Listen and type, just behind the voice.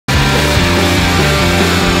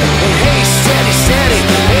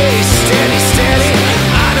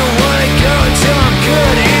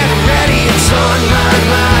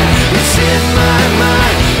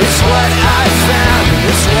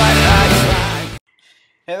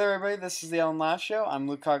Hey there, everybody. This is the LLiveshow. I'm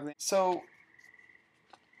Luke Cogley. So,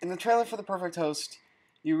 in the trailer for The Perfect Host,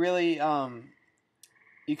 you really,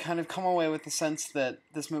 you kind of come away with the sense that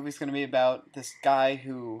this movie's going to be about this guy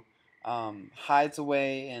who hides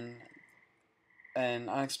away in an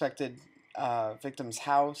unexpected victim's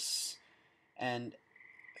house, and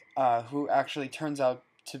who actually turns out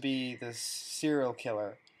to be this serial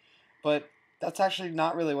killer. But that's actually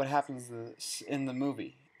not really what happens in the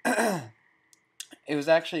movie. It was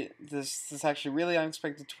actually this actually really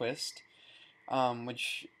unexpected twist,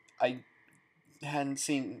 which I hadn't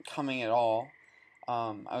seen coming at all.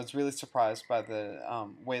 I was really surprised by the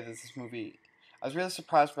way that this movie. I was really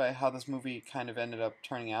surprised by how this movie kind of ended up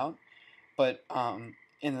turning out, but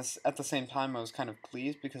in this at the same time, I was kind of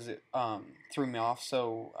pleased because it threw me off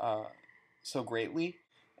so greatly.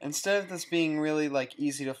 Instead of this being really like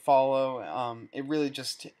easy to follow, it really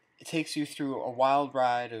just it takes you through a wild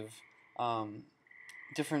ride of um,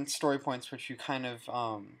 different story points, which you kind of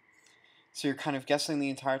so you're kind of guessing the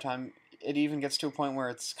entire time. It even gets to a point where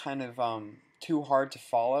it's kind of too hard to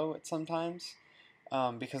follow it sometimes,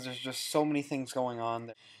 because there's just so many things going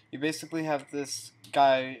on. You basically have this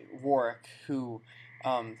guy Warwick who's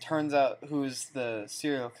the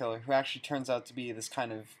serial killer, who actually turns out to be this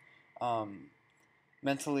kind of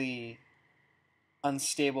mentally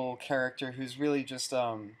unstable character who's really just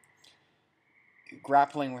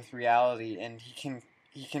grappling with reality, and he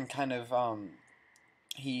can kind of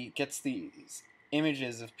he gets these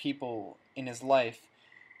images of people in his life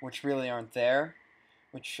which really aren't there,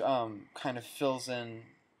 which kind of fills in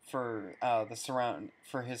for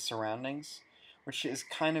for his surroundings, which is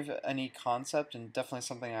kind of a neat concept and definitely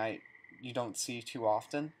something you don't see too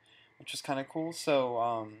often, which is kind of cool.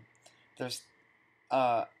 So there's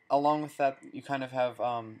along with that, you kind of have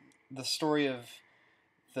the story of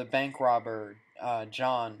the bank robber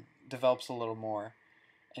John develops a little more,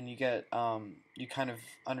 and you kind of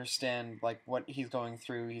understand like what he's going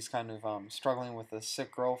through. He's kind of struggling with a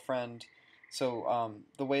sick girlfriend. So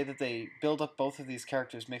the way that they build up both of these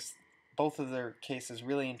characters makes both of their cases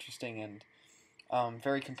really interesting and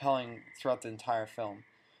very compelling throughout the entire film.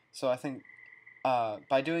 So I think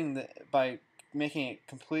by making it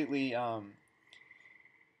completely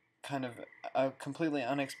kind of a completely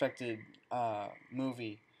unexpected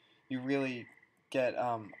movie, you really get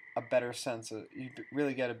a better sense of you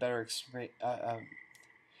really get a better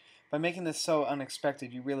by making this so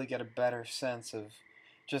unexpected, you really get a better sense of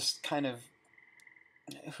just kind of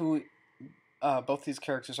who both these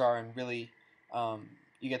characters are, and really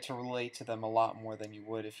you get to relate to them a lot more than you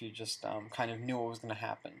would if you just kind of knew what was going to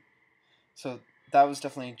happen. So that was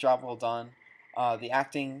definitely a job well done. The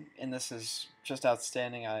acting in this is just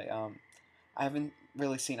outstanding. I haven't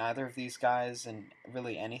really seen either of these guys in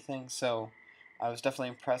really anything, so I was definitely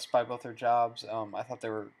impressed by both their jobs. I thought they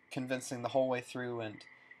were convincing the whole way through, and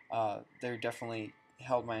they definitely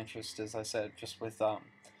held my interest, as I said, just with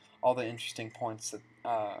all the interesting points that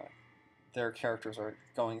their characters are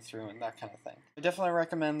going through and that kind of thing. I definitely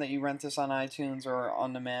recommend that you rent this on iTunes or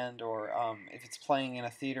on demand, or if it's playing in a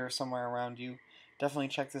theater somewhere around you, definitely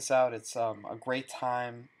check this out. It's a great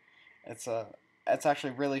time. It's a it's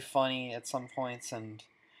actually really funny at some points, and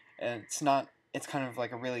it's not. It's kind of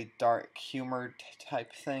like a really dark humor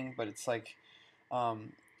type thing, but it's like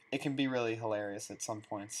um, it can be really hilarious at some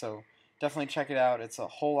points. So definitely check it out. It's a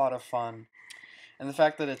whole lot of fun, and the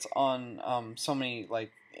fact that it's on so many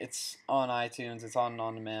like it's on iTunes, it's on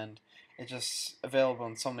demand, it's just available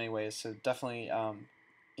in so many ways. So definitely,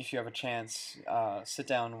 if you have a chance, sit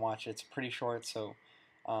down and watch it. It's pretty short, so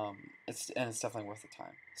it's definitely worth the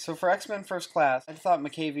time. So for X-Men First Class, I thought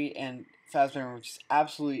McCavey and Fassbender were just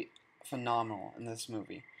absolutely phenomenal in this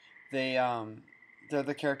movie. They they're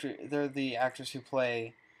the actors who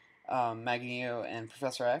play Magneto and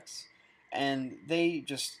Professor X, and they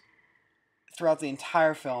just throughout the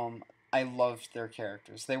entire film, I loved their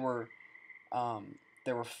characters. They were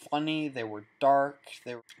funny. They were dark.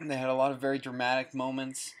 They had a lot of very dramatic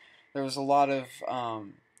moments. There was a lot of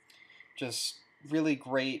just really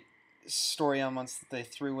great story elements that they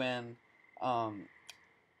threw in. Um,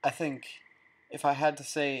 I think if I had to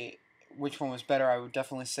say which one was better, I would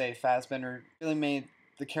definitely say Fassbender really made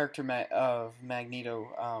the character of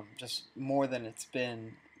Magneto just more than it's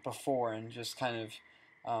been before, and just kind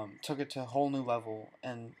of took it to a whole new level,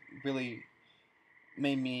 and really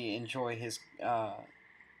made me enjoy his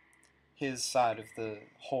side of the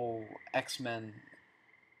whole X-Men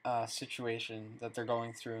situation that they're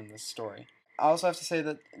going through in this story. I also have to say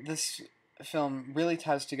that this film really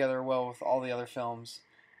ties together well with all the other films,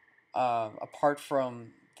 apart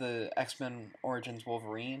from the X-Men Origins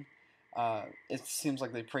Wolverine. It seems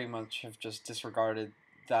like they pretty much have just disregarded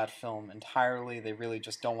that film entirely. They really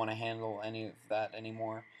just don't want to handle any of that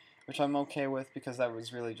anymore, which I'm okay with because that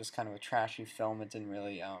was really just kind of a trashy film. It didn't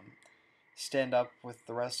really stand up with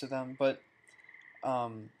the rest of them. But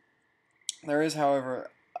um, there is, however,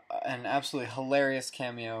 an absolutely hilarious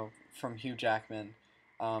cameo from Hugh Jackman.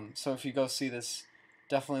 So if you go see this,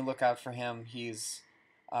 definitely look out for him. He's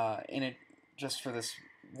in it just for this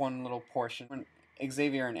one little portion. When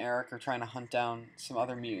Xavier and Eric are trying to hunt down some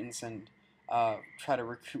other mutants and try to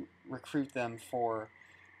recruit them for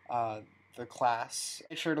the class.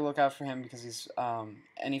 Make sure to look out for him because he's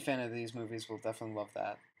any fan of these movies will definitely love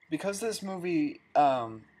that. Because this movie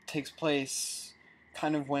takes place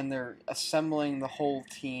kind of when they're assembling the whole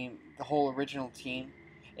team, the whole original team.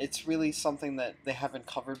 It's really something that they haven't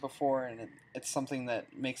covered before, and it's something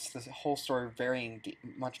that makes the whole story very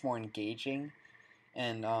much more engaging,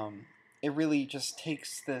 and it really just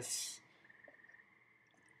takes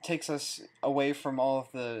us away from all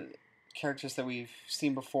of the characters that we've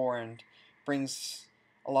seen before and brings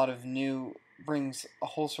brings a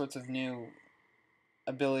whole sorts of new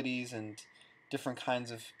abilities and different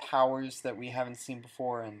kinds of powers that we haven't seen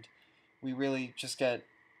before, and we really just get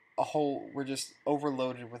we're just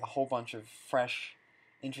overloaded with a whole bunch of fresh,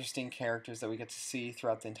 interesting characters that we get to see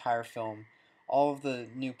throughout the entire film. All of the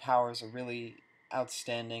new powers are really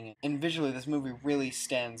outstanding, and visually this movie really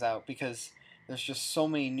stands out because there's just so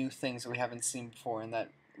many new things that we haven't seen before, and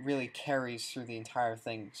that really carries through the entire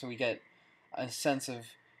thing. So we get a sense of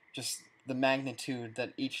just the magnitude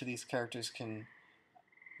that each of these characters can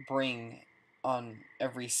bring on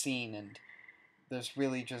every scene, and there's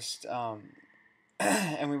really just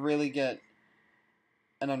and we really get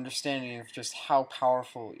an understanding of just how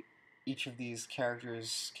powerful each of these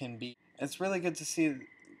characters can be. It's really good to see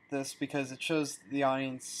this because it shows the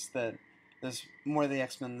audience that there's more of the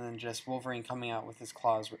X-Men than just Wolverine coming out with his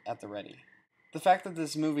claws at the ready. The fact that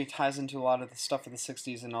this movie ties into a lot of the stuff of the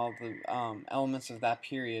 60s and all the elements of that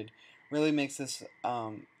period really makes this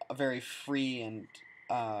a very free and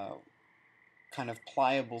kind of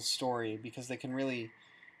pliable story because they can really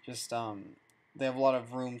just they have a lot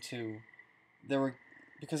of room to there were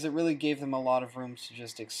because it really gave them a lot of room to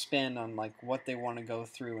just expand on like what they want to go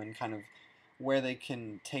through and kind of where they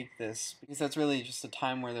can take this, because that's really just a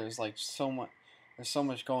time where there's so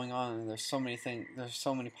much going on, and there's so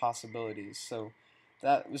many possibilities. So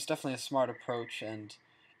that was definitely a smart approach, and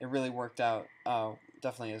it really worked out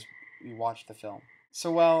definitely as we watched the film.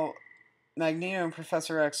 So while Magneto and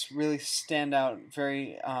Professor X really stand out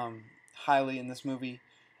very highly in this movie,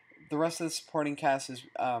 the rest of the supporting cast is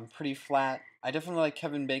pretty flat. I definitely like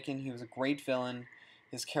Kevin Bacon. He was a great villain.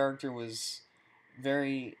 His character was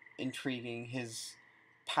very intriguing. His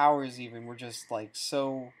powers even were just like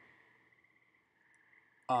so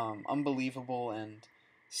unbelievable and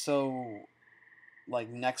so like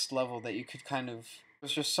next level that you could kind of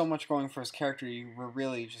there's just so much going for his character. You were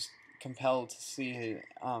really just compelled to see it.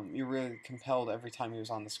 You're really compelled every time he was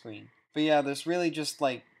on the screen. But yeah, there's really just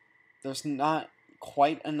like there's not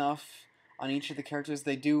quite enough on each of the characters.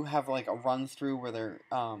 They do have like a run through where they're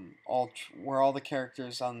where all the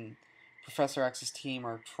characters on Professor X's team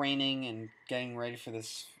are training and getting ready for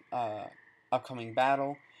this upcoming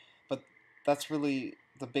battle. But that's really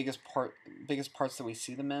the biggest parts that we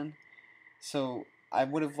see them in. So I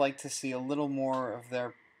would have liked to see a little more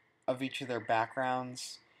of each of their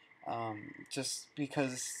backgrounds, just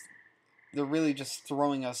because they're really just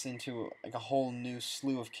throwing us into like a whole new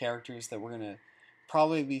slew of characters that we're gonna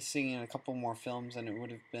probably be seeing in a couple more films, and it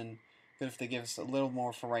would have been good if they give us a little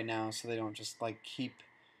more for right now, so they don't just like keep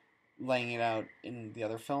laying it out in the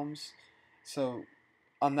other films. So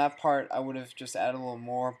on that part, I would have just added a little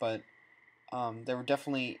more, but they were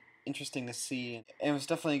definitely interesting to see. It was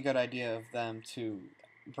definitely a good idea of them to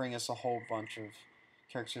bring us a whole bunch of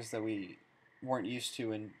characters that we weren't used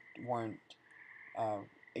to and weren't uh,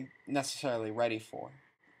 necessarily ready for.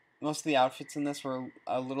 Most of the outfits in this were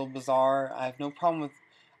a little bizarre. I have no problem with.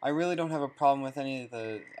 I really don't have a problem with any of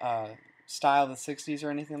the style of the '60s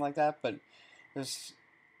or anything like that. But there's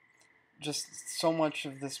just so much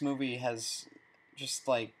of this movie has just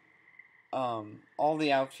like all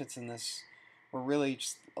the outfits in this were really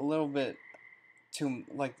just a little bit too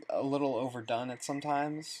like a little overdone at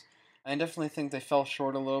sometimes. I definitely think they fell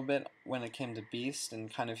short a little bit when it came to Beast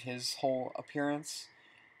and kind of his whole appearance.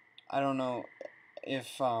 I don't know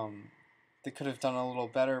if they could have done a little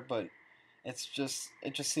better, but it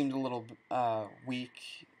just seemed a little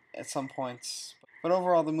weak at some points. But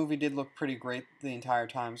overall, the movie did look pretty great the entire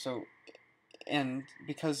time. So, and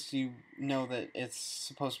because you know that it's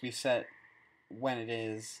supposed to be set when it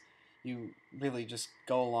is, you really just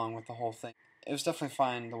go along with the whole thing. It was definitely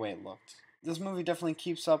fine the way it looked. This movie definitely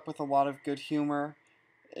keeps up with a lot of good humor.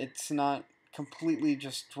 It's not completely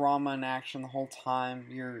just drama and action the whole time.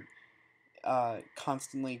 You're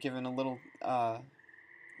constantly given a little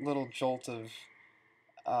jolt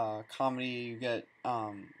of comedy. You get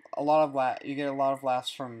you get a lot of laughs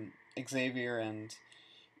from Xavier and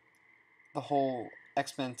the whole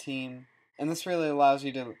X-Men team, and this really allows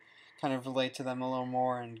you to kind of relate to them a little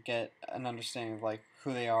more and get an understanding of like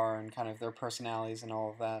who they are and kind of their personalities and all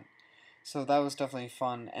of that. So that was definitely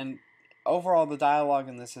fun, and overall the dialogue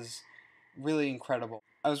in this is really incredible.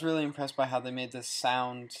 I was really impressed by how they made this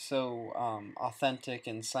sound so authentic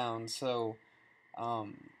and sound so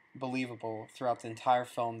um, believable throughout the entire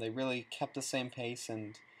film. They really kept the same pace,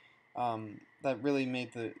 and that really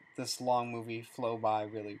made this long movie flow by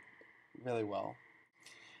really well.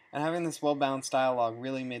 And having this well-balanced dialogue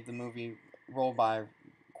really made the movie roll by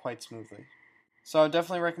quite smoothly. So I would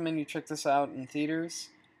definitely recommend you check this out in theaters.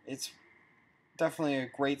 It's definitely a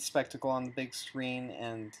great spectacle on the big screen,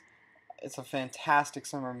 and it's a fantastic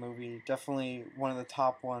summer movie. Definitely one of the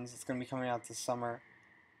top ones that's going to be coming out this summer.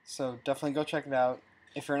 So definitely go check it out.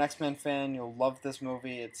 If you're an X-Men fan, you'll love this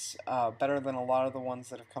movie. It's better than a lot of the ones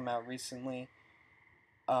that have come out recently.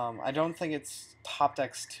 I don't think it's topped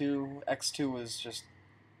X2. X2 was just,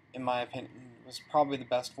 in my opinion, was probably the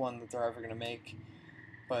best one that they're ever going to make.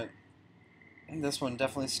 But this one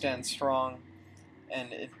definitely stands strong,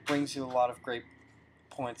 and it brings you a lot of great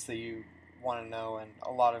points that you want to know and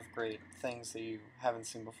a lot of great things that you haven't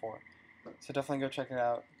seen before. So definitely go check it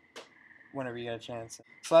out whenever you get a chance.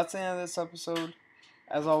 So that's the end of this episode.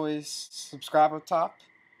 As always, subscribe up top.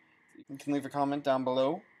 You can leave a comment down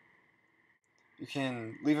below. You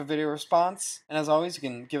can leave a video response. And as always, you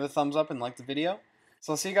can give a thumbs up and like the video.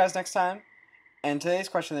 So I'll see you guys next time. And today's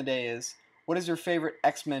question of the day is, what is your favorite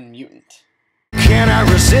X-Men mutant? Can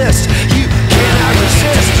I resist?